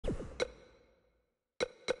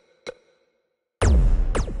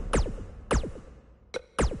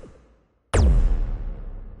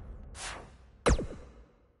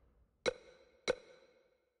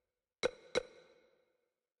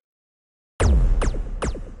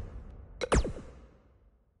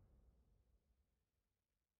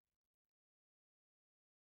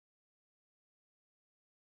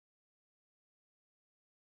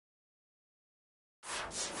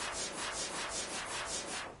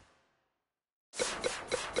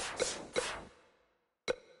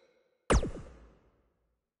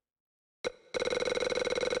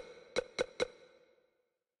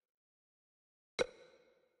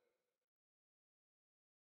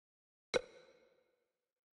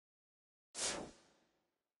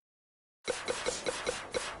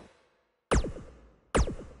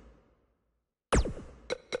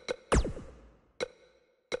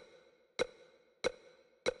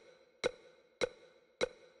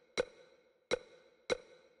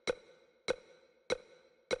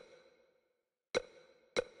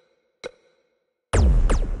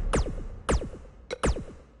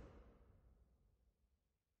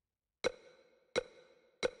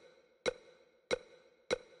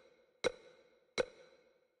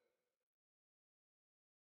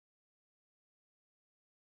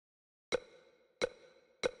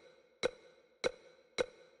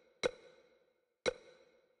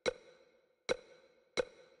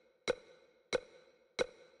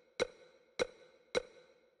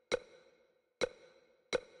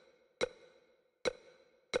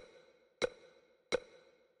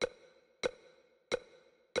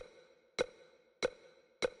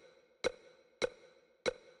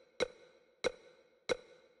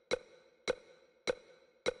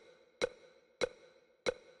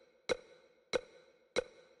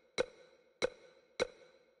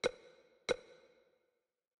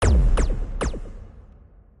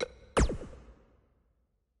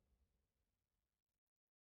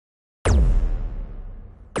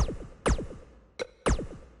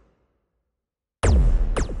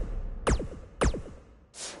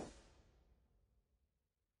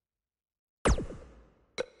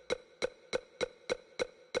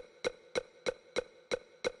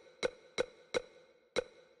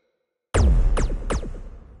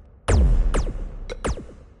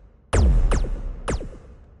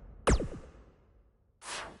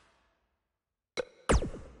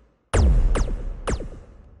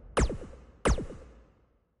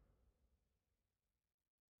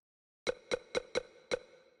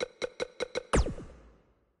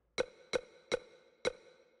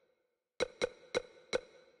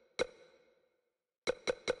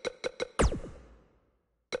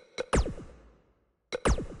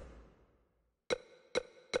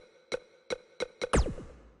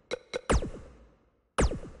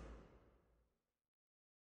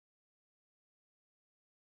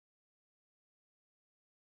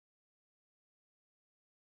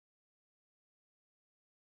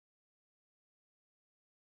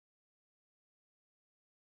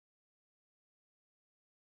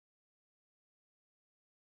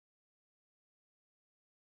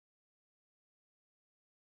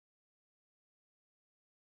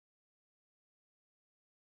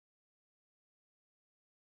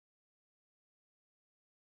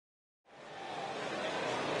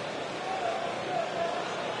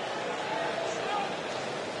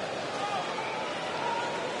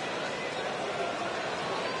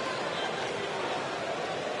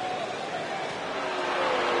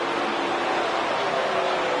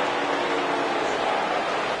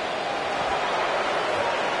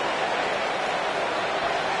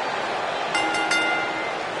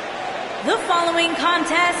The following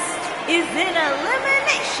contest is an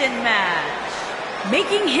elimination match.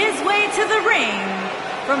 Making his way to the ring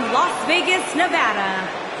from Las Vegas, Nevada,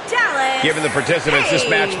 Dallas. Given the participants, this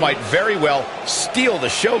match might very well steal the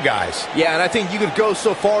show, guys. Yeah, and I think you could go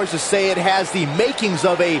so far as to say it has the makings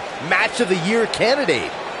of a Match of the Year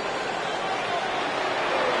candidate.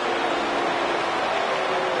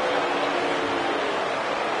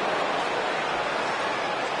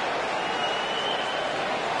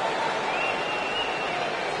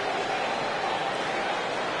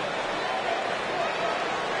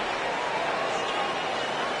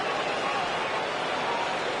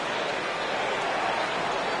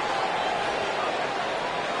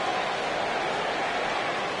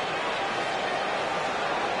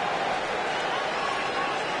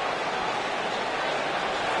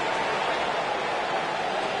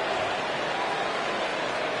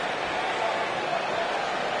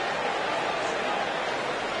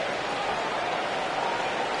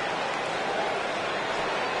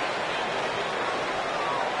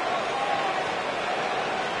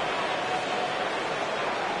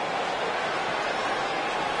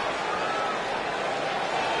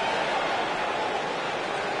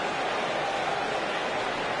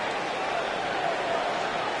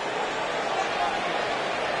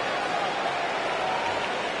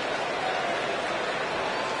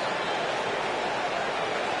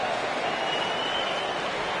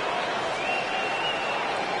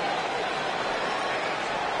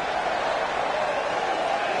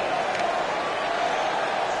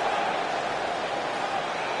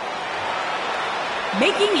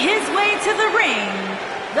 Making his way to the ring,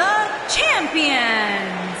 the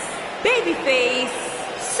champions, Babyface,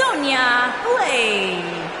 Sonya Blade,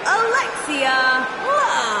 Alexia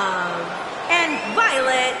Love, and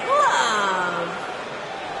Violet Love.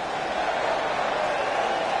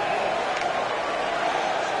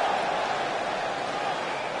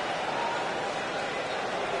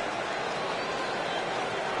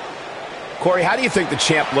 Corey, how do you think the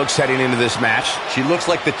champ looks heading into this match? She looks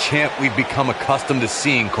like the champ we've become accustomed to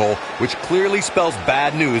seeing, Cole, which clearly spells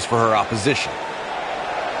bad news for her opposition.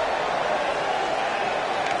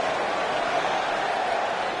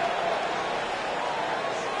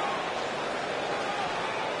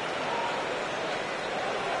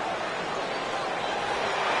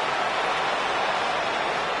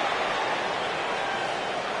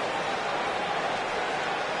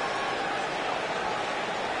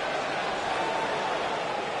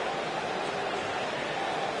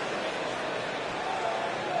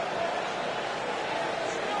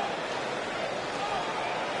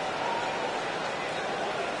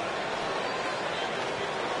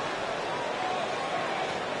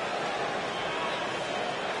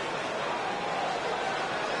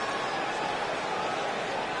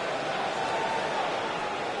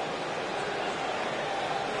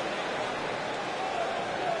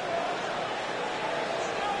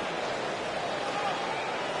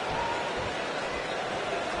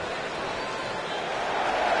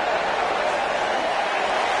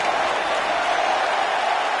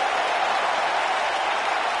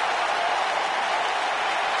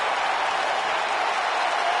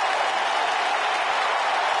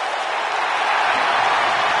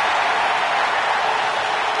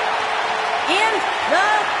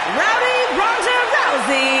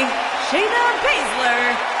 Shayna Baszler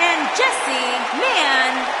and Jessie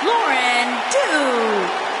Man Lauren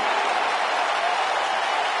Duke.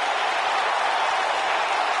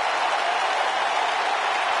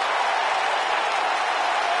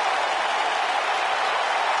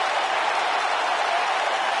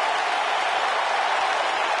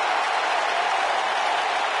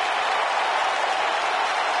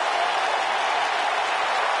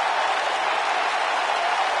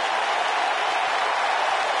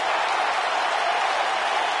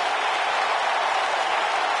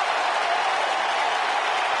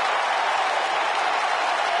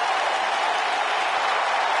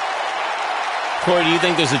 Corey, do you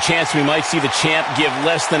think there's a chance we might see the champ give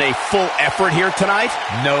less than a full effort here tonight?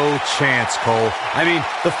 No chance, Cole. I mean,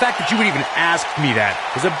 the fact that you would even ask me that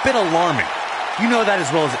is a bit alarming. You know that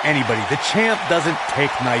as well as anybody. The champ doesn't take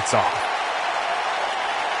nights off.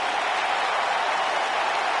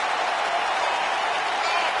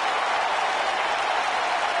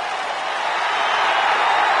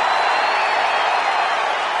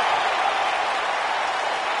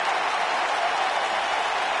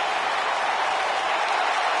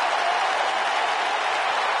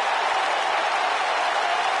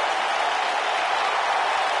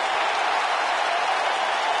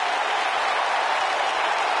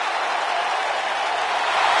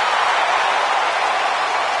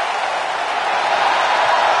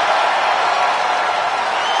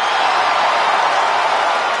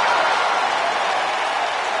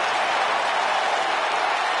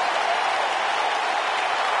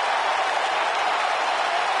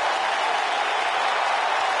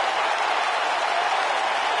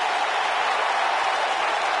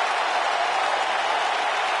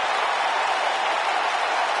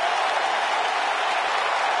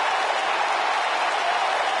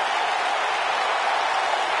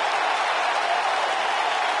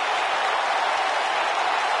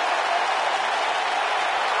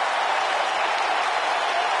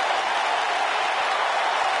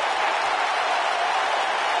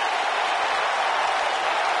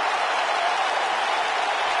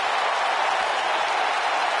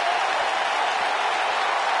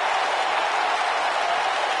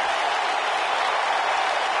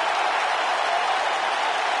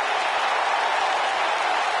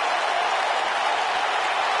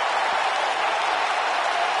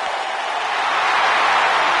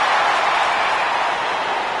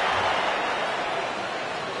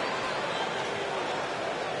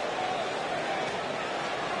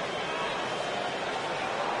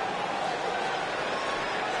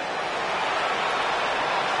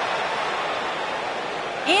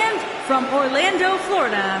 From Orlando,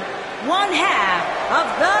 Florida, one half of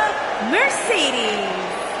the Mercedes.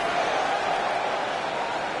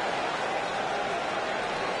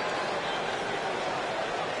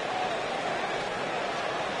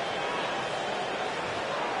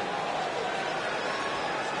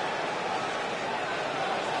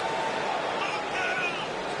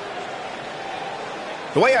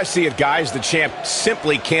 The way I see it, guys, the champ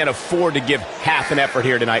simply can't afford to give half an effort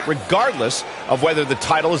here tonight, regardless of whether the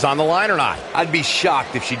title is on the line or not. I'd be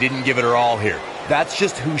shocked if she didn't give it her all here. That's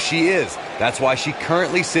just who she is. That's why she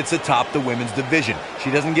currently sits atop the women's division.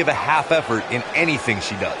 She doesn't give a half effort in anything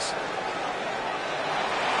she does.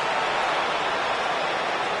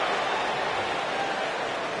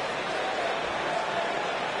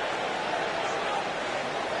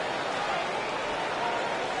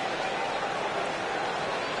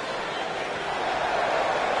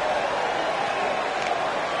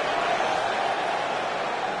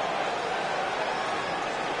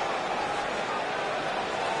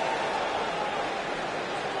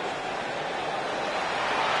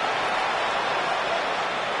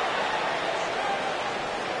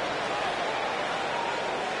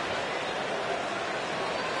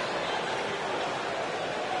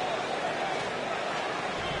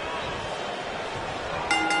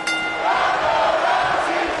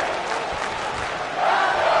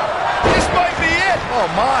 Oh,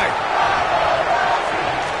 my.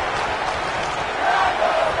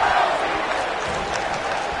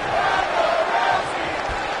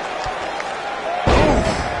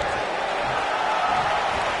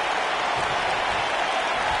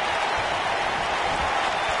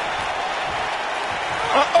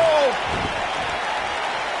 Uh-oh.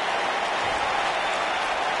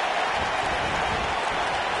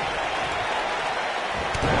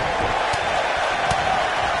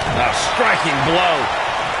 A striking blow.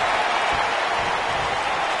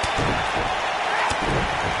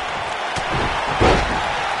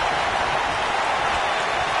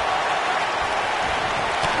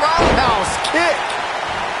 Roundhouse kick.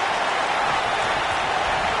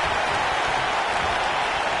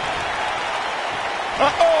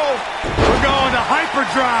 Uh-oh! We're going to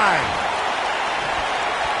hyperdrive.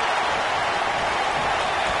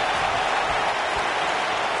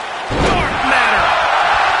 Dark matter.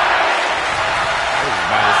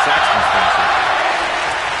 By the Saxton Spencer.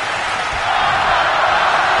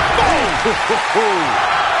 Oh!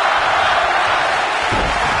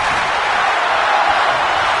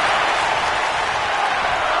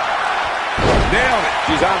 Nailed it.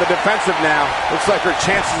 She's on the defensive now. Looks like her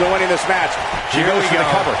chances of winning this match. She goes for the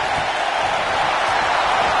cover.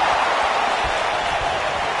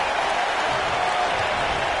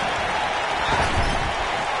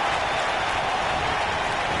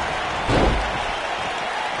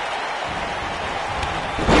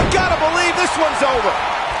 You gotta believe this one's over.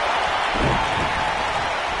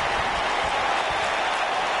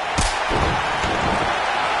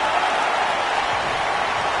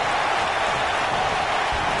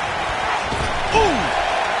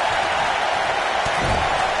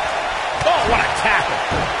 What a tackle.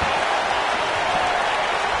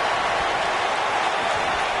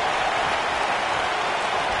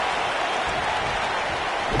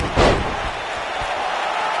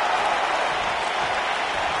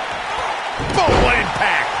 Oh, what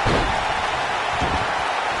impact.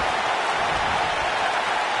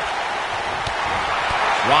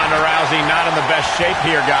 Ronda Rousey not in the best shape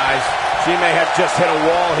here, guys. She may have just hit a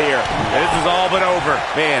wall here. This is all but over.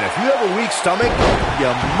 Man, if you have a weak stomach, you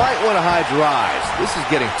might want to hide your eyes. This is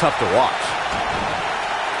getting tough to watch.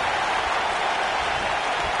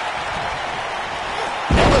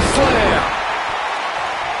 And the slam.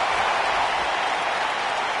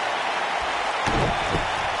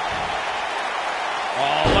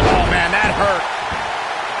 Oh, man, that hurt.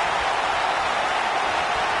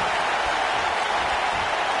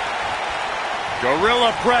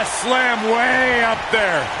 Gorilla press slam way up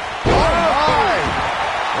there. Oh, my.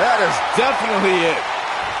 That is definitely it.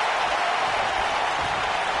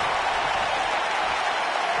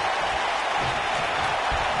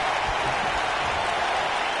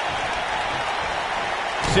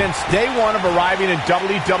 Since day one of arriving in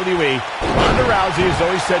WWE, Ronda Rousey has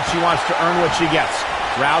always said she wants to earn what she gets.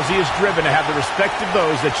 Rousey is driven to have the respect of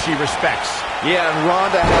those that she respects. Yeah, and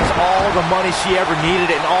Ronda has all the money she ever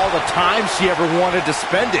needed and all the time she ever wanted to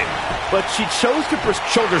spend it. But she chose to put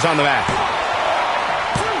Shoulders on the mat.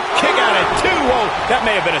 Kick out at 2. Whoa, that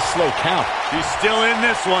may have been a slow count. She's still in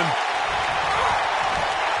this one.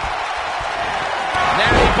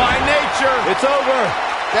 Natty by nature. It's over.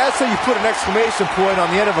 That's how you put an exclamation point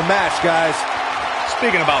on the end of a match, guys.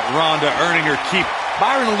 Speaking about Ronda earning her keep,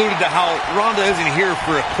 Byron alluded to how Ronda isn't here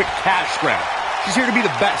for a quick cash grab. She's here to be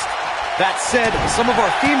the best. That said, some of our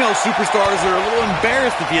female superstars are a little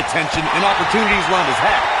embarrassed at the attention and opportunities Ronda's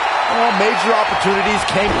had. Well, major opportunities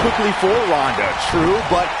came quickly for Ronda, true,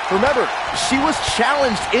 but remember, she was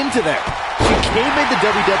challenged into them. She came into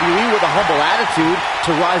WWE with a humble attitude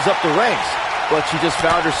to rise up the ranks. but she just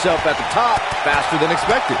found herself at the top faster than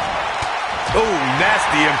expected. Oh,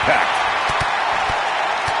 nasty impact.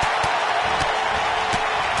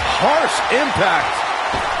 Harsh impact.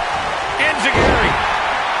 Enziguri.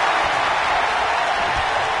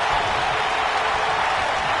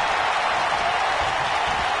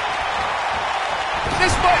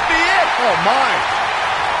 This might be it. Oh, my.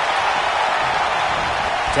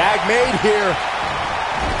 Tag made here.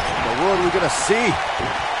 What in the world are we going to see?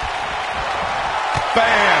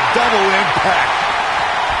 Bam! Double impact.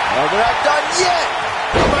 Oh, they're not done yet.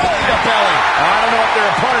 Belly to belly. I don't know if their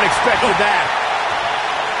opponent expected that.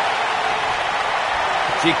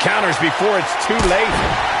 She counters before it's too late.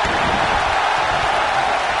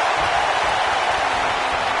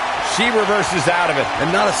 She reverses out of it.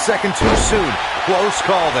 And not a second too soon. Close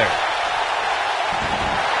call there.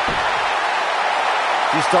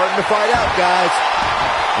 She's starting to fight out, guys.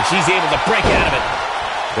 And she's able to break out of it.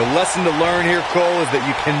 The lesson to learn here, Cole, is that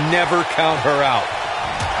you can never count her out.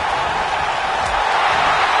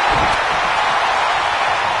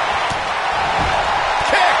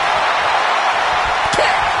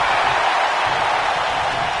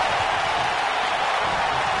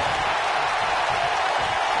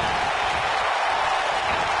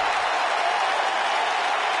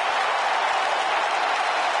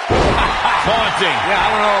 Taunting. Yeah, I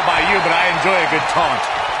don't know about you, but I enjoy a good taunt.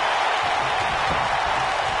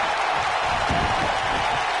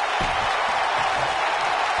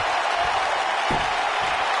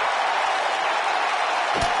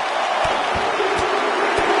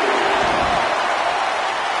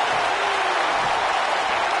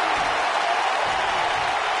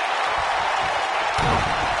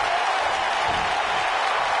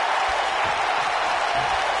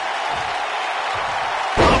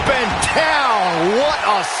 Down. What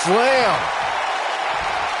a slam.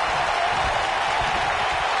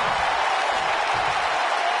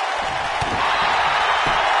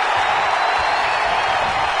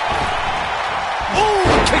 Ooh,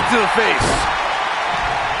 kick to the face.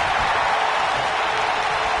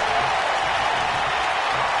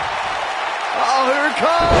 Oh, here it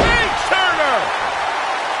comes. Big Turner.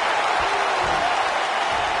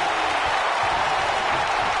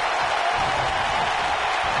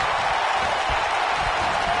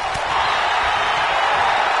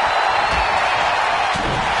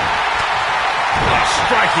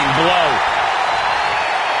 Striking blow.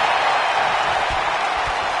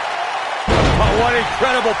 Oh, what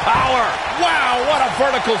incredible power. Wow, what a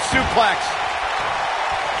vertical suplex.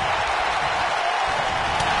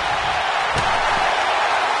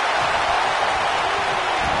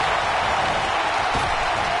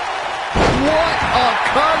 What a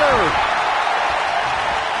cutter.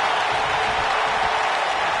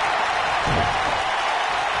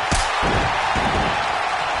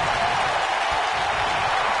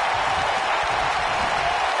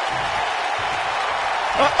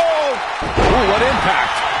 Uh-oh. Ooh, what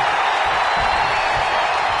impact.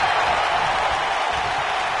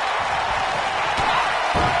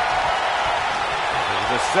 Here's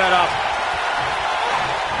the setup.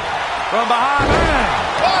 From behind.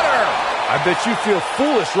 Caught her. I bet you feel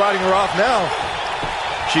foolish riding her off now.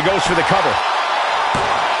 She goes for the cover.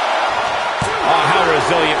 Oh, how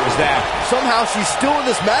resilient was that? Somehow she's still in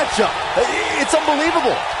this matchup. It's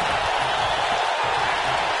unbelievable.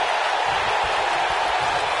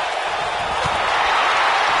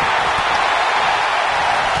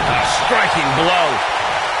 Striking blow.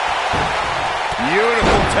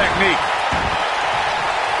 Beautiful technique.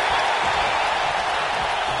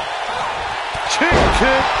 Kick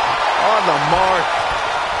on the mark.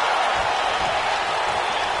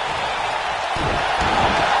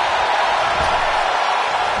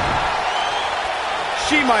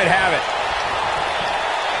 She might have it.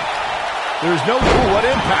 There's no... Ooh, what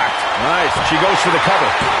impact. Nice. She goes for the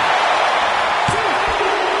cover.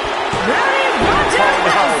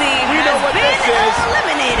 Rousey has been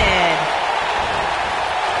eliminated.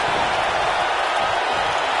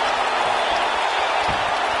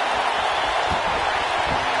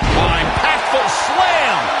 Oh, impactful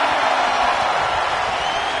slam.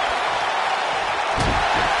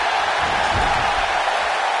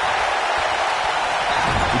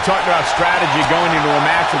 We talked about strategy going into a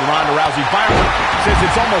match with Ronda Rousey. Byron says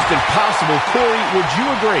it's almost impossible. Corey, would you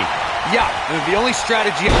agree? Yeah, the only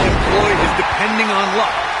strategy I employed is depending on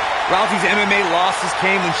luck. Rousey's MMA losses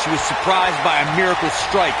came when she was surprised by a miracle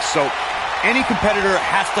strike, so any competitor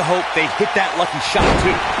has to hope they hit that lucky shot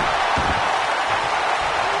too.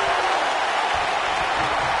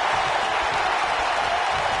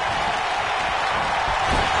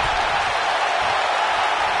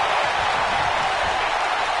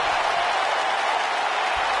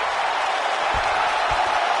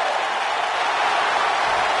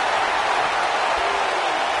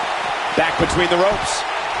 between the ropes.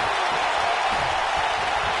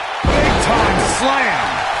 Big time slam.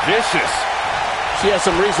 Vicious. She has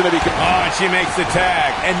some reason to be... Oh, and she makes the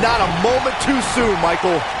tag. And not a moment too soon,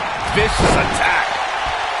 Michael. Vicious attack.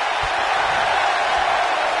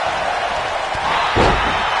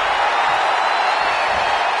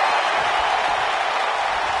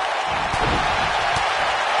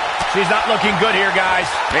 She's not looking good here, guys.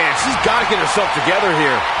 Man, she's got to get herself together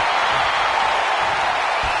here.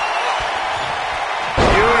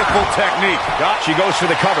 Beautiful technique. She goes for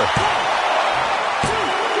the cover.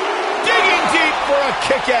 Digging deep for a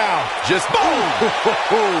kick out. Just boom.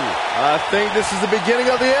 I think this is the beginning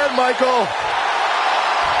of the end, Michael.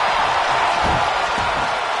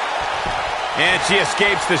 And she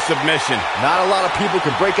escapes the submission. Not a lot of people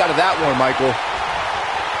can break out of that one, Michael.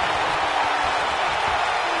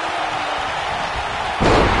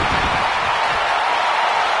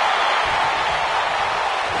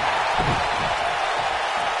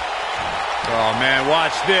 Oh, man,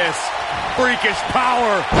 watch this. Freakish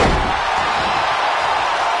power.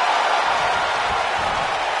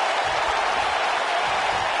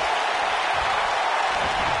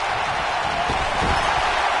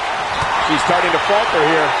 She's starting to falter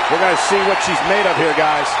here. We're going to see what she's made of here,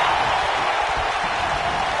 guys.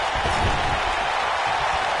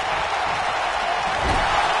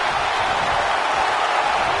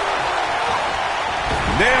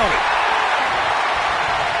 Nailed it.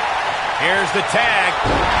 Here's the tag.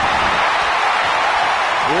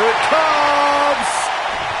 Here it comes.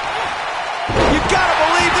 You gotta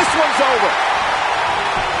believe this one's over.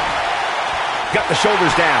 Got the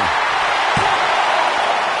shoulders down.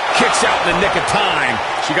 Kicks out in the nick of time.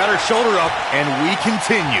 She got her shoulder up, and we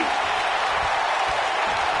continue.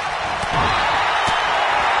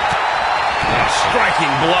 A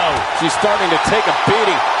striking blow. She's starting to take a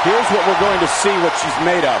beating. Here's what we're going to see what she's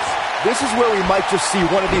made of. This is where we might just see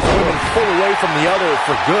one of these women pull away from the other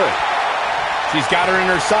for good. She's got her in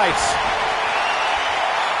her sights.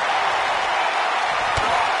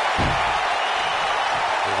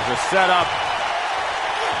 There's a setup.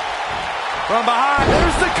 From behind,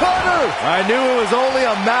 there's the cutter. I knew it was only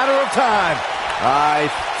a matter of time. I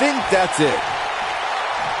think that's it.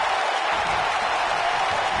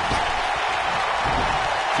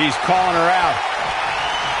 She's calling her out.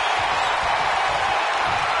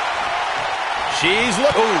 She's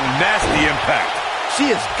looking. Oh, nasty impact. She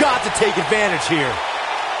has got to take advantage here.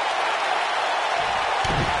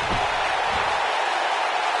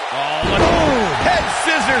 Oh, look. Boom! Head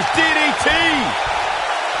scissors DDT.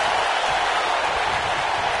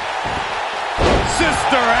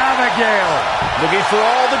 Sister Abigail. Looking for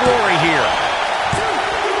all the glory here.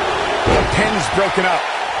 The pin's broken up.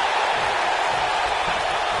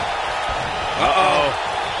 Uh-oh.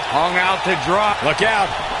 Hung out to drop. Look out.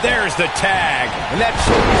 There's the tag. And that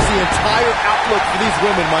changes the entire outlook for these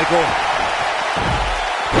women, Michael.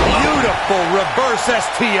 Beautiful reverse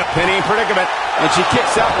ST. Pinning predicament. And she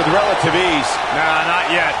kicks out with relative ease. Nah,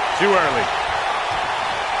 not yet. Too early.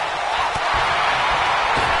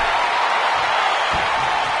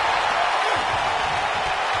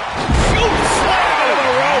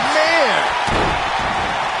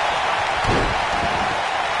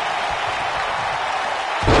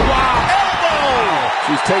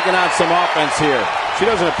 She's taking on some offense here. She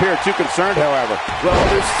doesn't appear too concerned, however. Well,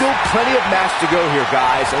 there's still plenty of match to go here,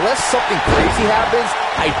 guys. Unless something crazy happens,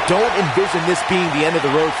 I don't envision this being the end of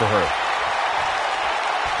the road for her.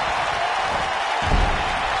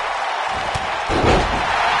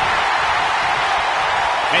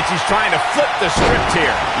 And she's trying to flip the script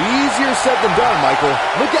here. Easier said than done, Michael.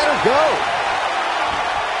 Look at her go.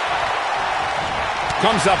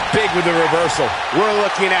 Comes up big with the reversal. We're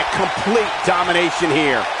looking at complete domination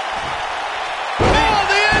here. Oh,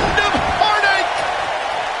 the end of heartache!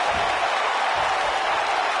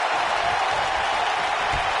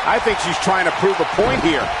 I think she's trying to prove a point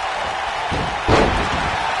here.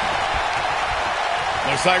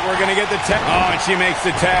 Looks like we're going to get the tag. Oh, and she makes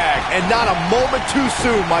the tag. And not a moment too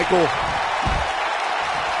soon, Michael.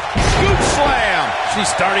 Scoop slam. She's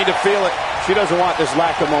starting to feel it. She doesn't want this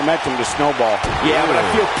lack of momentum to snowball. Yeah, but I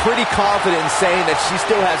feel pretty confident in saying that she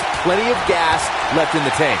still has plenty of gas left in the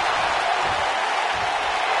tank.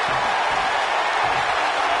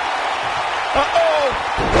 Uh-oh!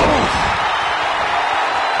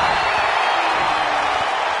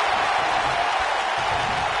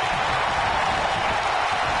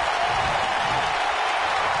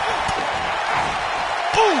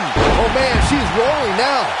 Oh, man, she's rolling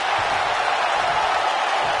now.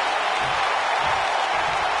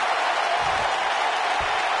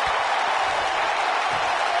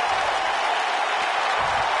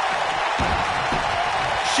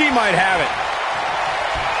 might have it.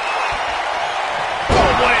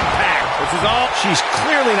 Oh, what impact. This is all. She's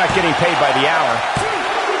clearly not getting paid by the hour.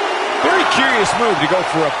 Very curious move to go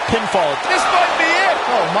for a pinfall. This might be it.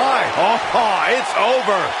 Oh, my. Oh, it's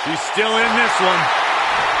over. She's still in this one.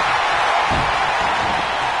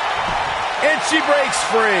 And she breaks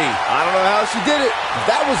free. I don't know how she did it.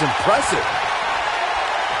 That was impressive.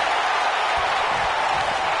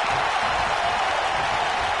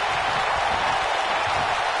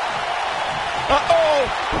 Uh-oh.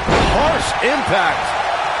 Harsh impact.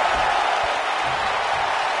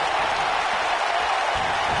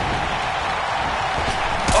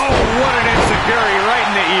 Oh, what an enziguri right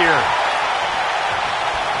in the ear.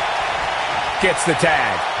 Gets the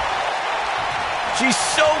tag. She's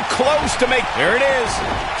so close to make... There it is.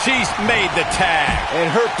 She's made the tag.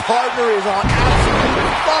 And her partner is on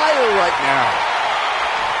absolute fire right now.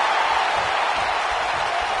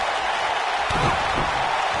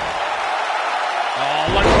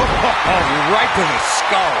 Oh, look. Oh, right to the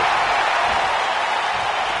skull.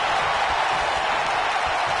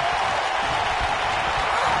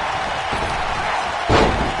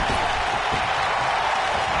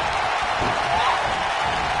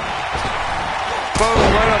 Boom,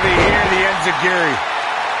 right over here, the enziguri.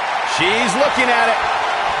 She's looking at it.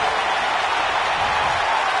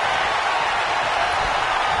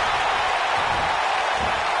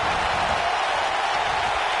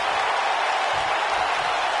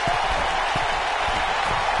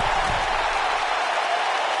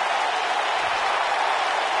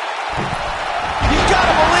 You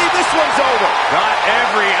gotta believe this one's over. Got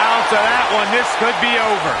every ounce of that one. This could be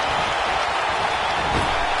over.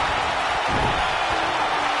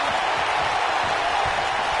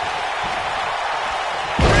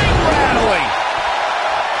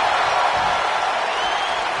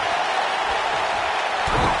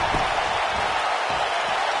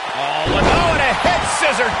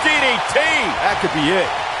 Scissor DDT. That could be it.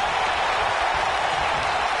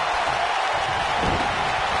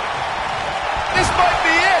 This might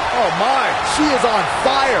be it. Oh, my. She is on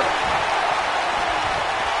fire.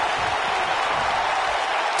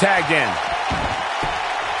 Tagged in.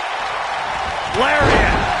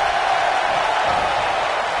 Lariat.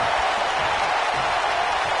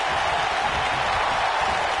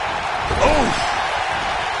 Oof.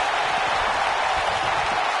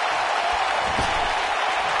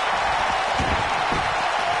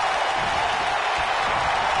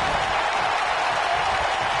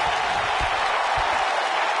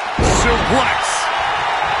 Suplex.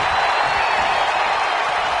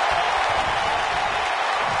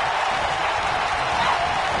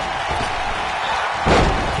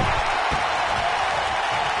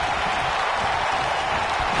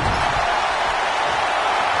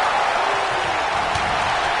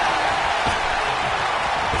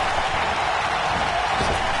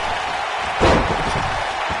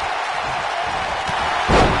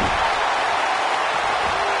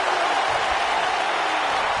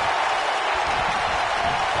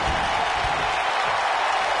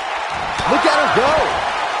 Look at her go.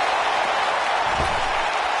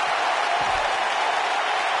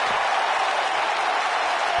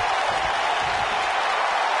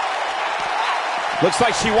 Looks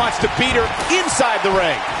like she wants to beat her inside the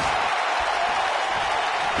ring.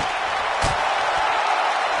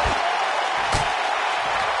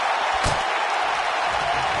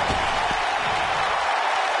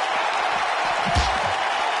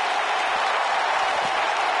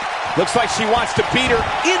 Looks like she wants to beat her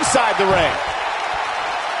inside the ring.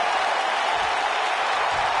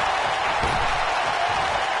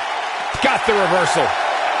 Got the reversal.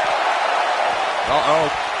 Uh-oh.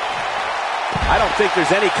 I don't think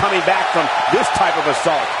there's any coming back from this type of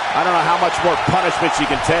assault. I don't know how much more punishment she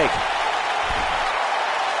can take.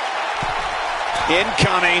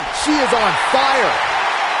 Incoming. She is on fire.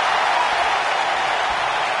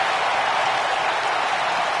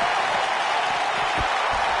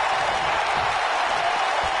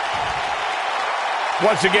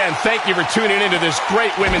 Once again, thank you for tuning into this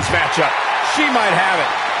great women's matchup. She might have it.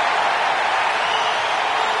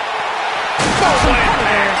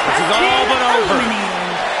 This is all but over.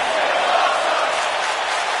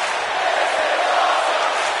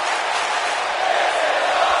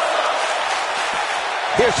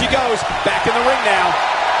 Here she goes, back in the ring now.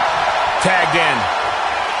 Tagged in.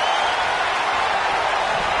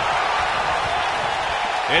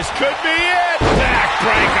 This could be it.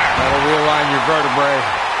 Backbreaker. That'll realign your vertebrae.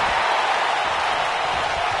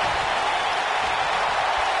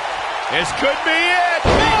 This could be it.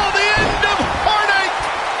 Oh, the end of heartache.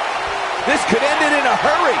 This could end it in a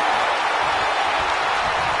hurry.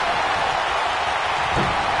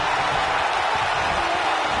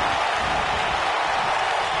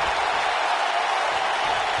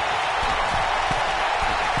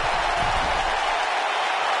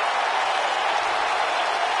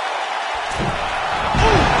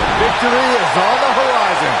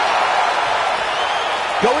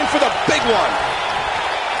 Big one.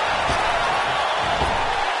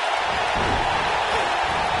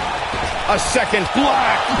 A second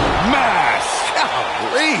black mass.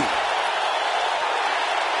 Golly.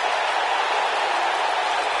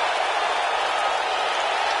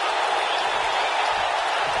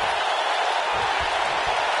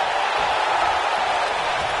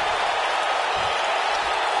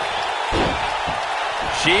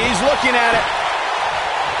 She's looking at it.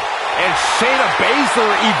 And Shayna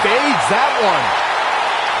Baszler evades that one.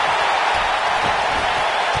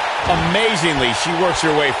 Amazingly, she works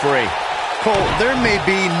her way free. Cole, there may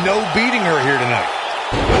be no beating her here tonight.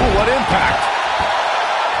 Ooh, what impact.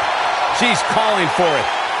 She's calling for it.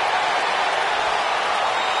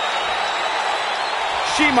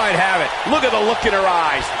 She might have it. Look at the look in her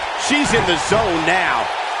eyes. She's in the zone now.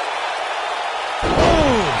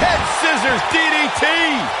 Ooh, head scissors DDT.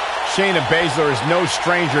 Shayna Baszler is no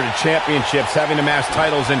stranger to championships, having amassed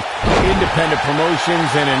titles in independent promotions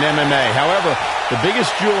and in MMA. However, the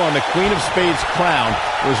biggest jewel on the Queen of Spades crown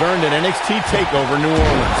was earned in NXT TakeOver New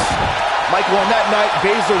Orleans. Michael, on that night,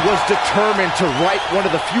 Baszler was determined to right one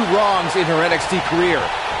of the few wrongs in her NXT career.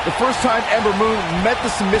 The first time Ember Moon met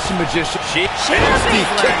the submission magician, nasty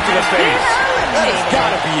kick to the face. That's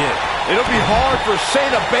gotta be it. It'll be hard for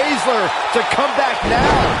Shayna Baszler to come back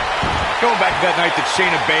now. Going back to that night that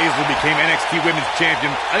Shayna Baszler became NXT Women's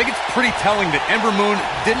Champion, I think it's pretty telling that Ember Moon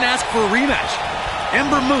didn't ask for a rematch.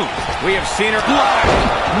 Ember Moon. We have seen her black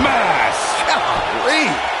mass. Golly.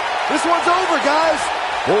 This one's over, guys.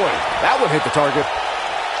 Boy, that one hit the target.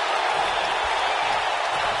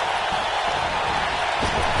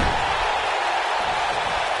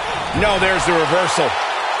 No, there's the reversal.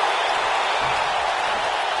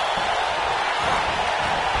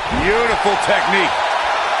 Beautiful technique.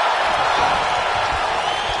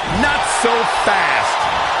 Not so fast.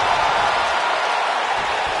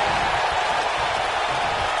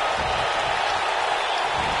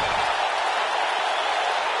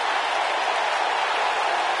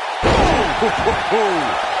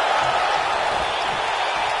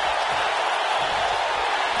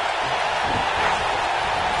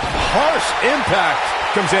 Harsh impact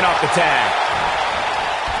comes in off the tag.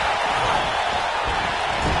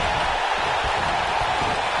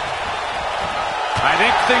 I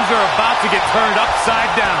think things are about to get turned upside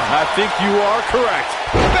down. I think you are correct.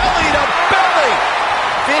 Belly to belly.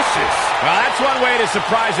 Vicious. Well, that's one way to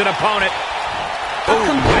surprise an opponent. Oh,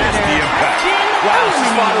 nasty impact. Wow,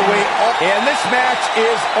 she's fought her way up. And this match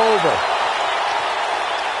is over.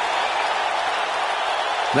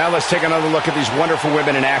 Now let's take another look at these wonderful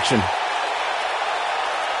women in action.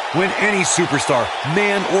 When any superstar,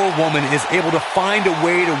 man or woman, is able to find a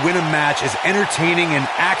way to win a match as entertaining and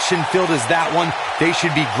action-filled as that one, they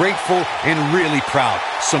should be grateful and really proud.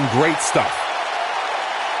 Some great stuff.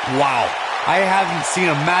 Wow. I haven't seen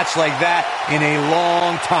a match like that in a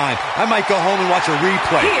long time. I might go home and watch a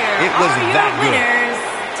replay. It was that good. Winners,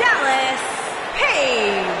 Dallas,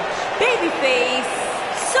 Paige, Babyface,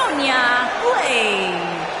 Sonya Blade.